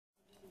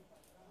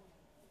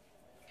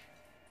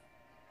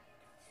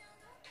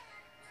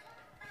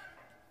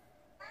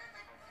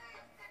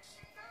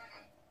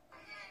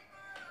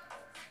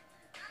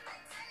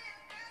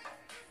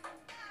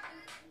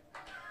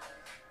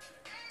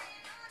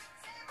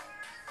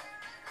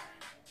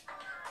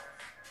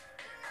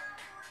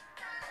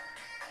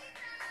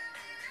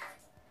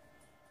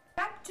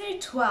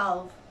Chapter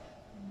 12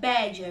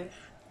 Badger.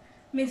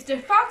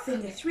 Mr. Fox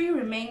and the three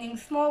remaining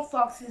small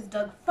foxes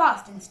dug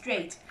fast and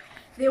straight.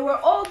 They were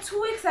all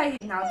too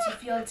excited now to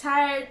feel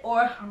tired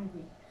or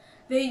hungry.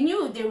 They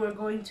knew they were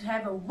going to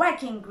have a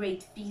whacking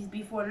great feast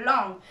before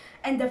long,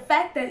 and the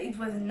fact that it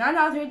was none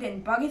other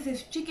than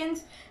Buggus's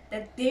chickens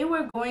that they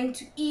were going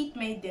to eat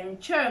made them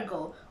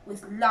chortle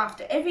with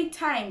laughter every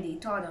time they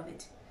thought of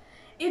it.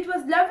 It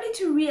was lovely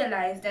to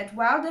realize that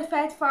while the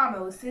fat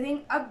farmer was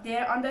sitting up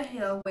there on the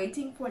hill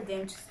waiting for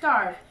them to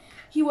starve,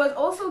 he was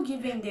also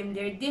giving them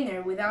their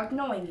dinner without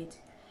knowing it.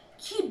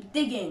 "Keep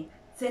digging,"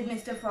 said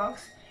Mr.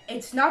 Fox.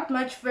 "It's not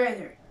much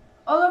further."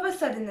 All of a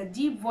sudden a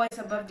deep voice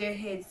above their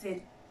heads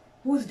said,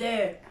 "Who's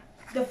there?"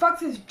 The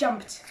foxes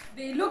jumped.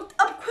 They looked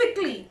up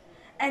quickly,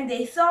 and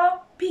they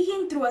saw,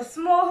 peeking through a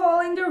small hole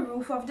in the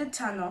roof of the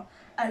tunnel,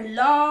 a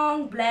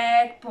long,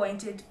 black,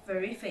 pointed,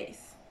 furry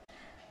face.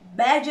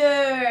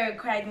 "Badger!"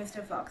 cried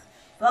Mr. Fox.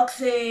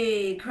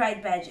 "Foxy!"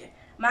 cried Badger.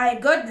 "My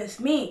goodness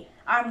me!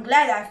 I'm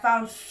glad I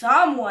found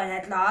someone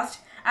at last.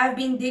 I've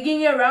been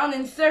digging around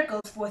in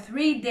circles for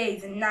 3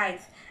 days and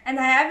nights, and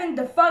I haven't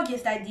the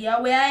foggiest idea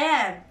where I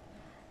am."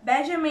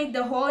 Badger made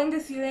the hole in the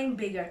ceiling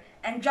bigger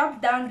and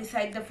dropped down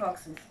beside the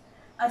foxes.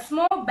 A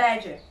small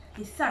badger,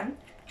 his son,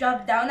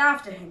 dropped down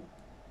after him.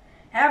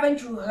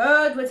 "Haven't you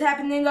heard what's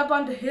happening up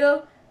on the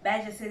hill?"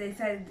 Badger said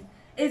excitedly.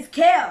 "It's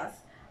chaos.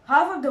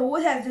 Half of the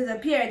wood has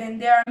disappeared,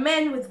 and there are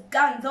men with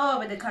guns all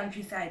over the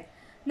countryside.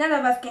 None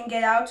of us can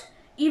get out.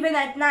 Even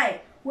at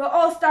night, we're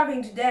all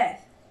starving to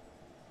death."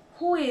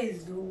 "Who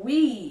is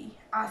we?"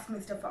 asked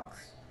Mr.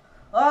 Fox.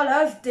 "All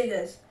us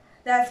diggers.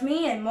 That's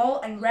me and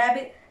Mole and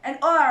Rabbit and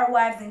all our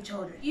wives and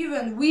children.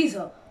 Even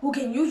Weasel, who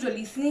can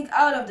usually sneak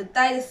out of the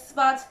tightest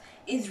spots,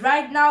 is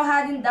right now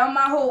hiding down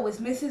my hole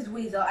with Mrs.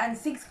 Weasel and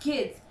 6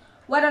 kids.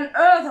 What on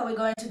earth are we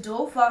going to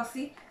do,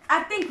 Foxy?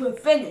 I think we're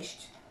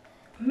finished."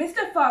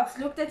 Mr. Fox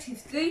looked at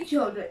his 3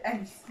 children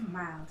and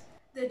smiled.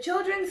 The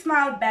children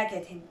smiled back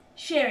at him,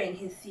 sharing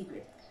his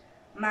secret.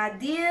 "My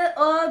dear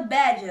old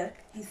Badger,"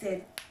 he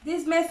said,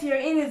 "this mess you're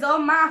in is all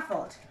my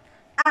fault."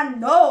 "I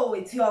know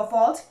it's your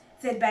fault,"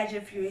 said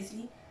Badger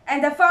furiously,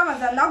 "and the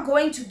farmers are not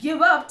going to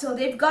give up till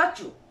they've got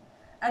you.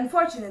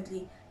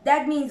 Unfortunately,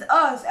 that means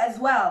us as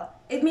well.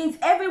 It means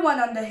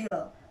everyone on the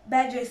hill."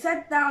 Badger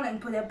sat down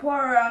and put a paw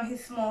around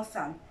his small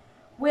son.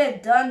 "We're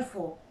done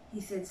for,"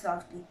 he said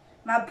softly.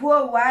 "My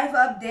poor wife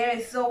up there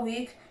is so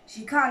weak,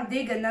 she can't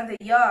dig another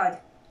yard."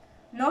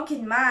 "Nor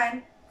can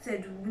mine,"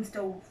 said Mr.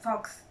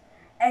 Fox.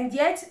 "And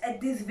yet, at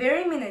this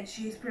very minute,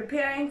 she is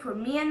preparing for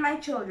me and my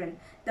children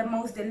the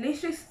most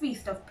delicious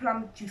feast of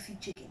plump, juicy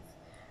chickens."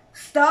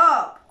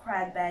 "Stop!"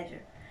 cried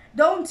Badger.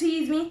 "Don't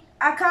tease me.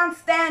 I can't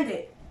stand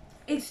it."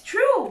 "It's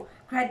true!"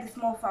 cried the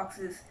small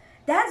foxes.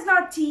 "That's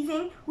not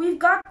teasing. We've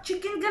got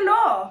chicken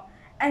galore.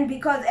 And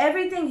because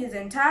everything is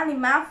entirely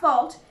my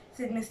fault,"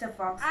 said Mr.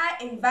 Fox,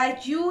 "I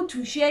invite you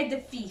to share the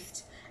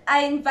feast. I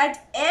invite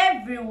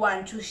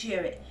everyone to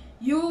share it.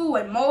 You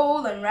and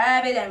Mole and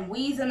Rabbit and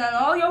Weasel and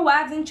all your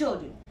wives and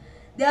children.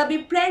 There'll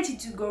be plenty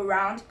to go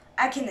round,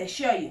 I can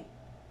assure you."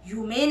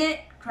 "You mean it?"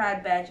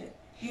 cried Badger.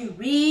 "You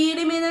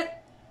really mean it?"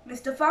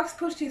 Mr. Fox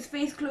pushed his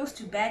face close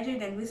to Badger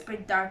and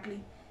whispered darkly,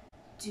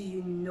 "Do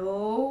you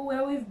know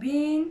where we've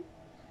been?"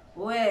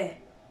 "Where?"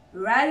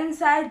 "Right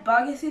inside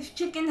Buggus's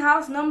chicken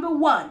house number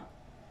 1.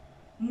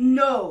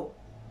 "No."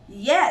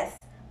 "Yes,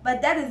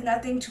 but that is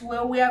nothing to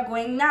where we are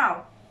going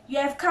now. You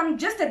have come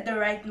just at the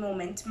right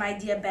moment, my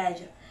dear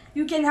Badger.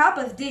 You can help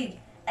us dig,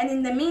 and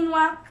in the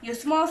meanwhile, your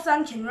small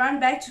son can run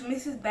back to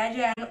Mrs.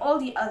 Badger and all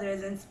the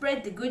others and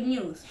spread the good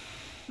news."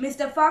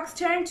 Mr. Fox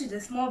turned to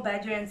the small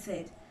badger and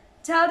said,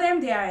 "Tell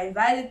them they are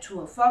invited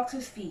to a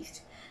fox's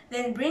feast.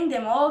 Then bring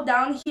them all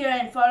down here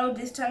and follow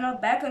this tunnel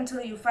back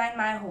until you find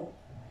my hole."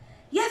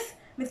 "Yes,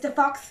 Mr.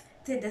 Fox,"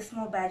 said the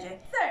small badger.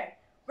 "Sir,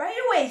 right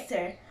away,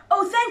 sir.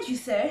 Oh, thank you,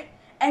 sir."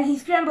 And he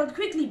scrambled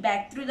quickly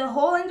back through the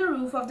hole in the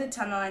roof of the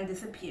tunnel and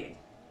disappeared.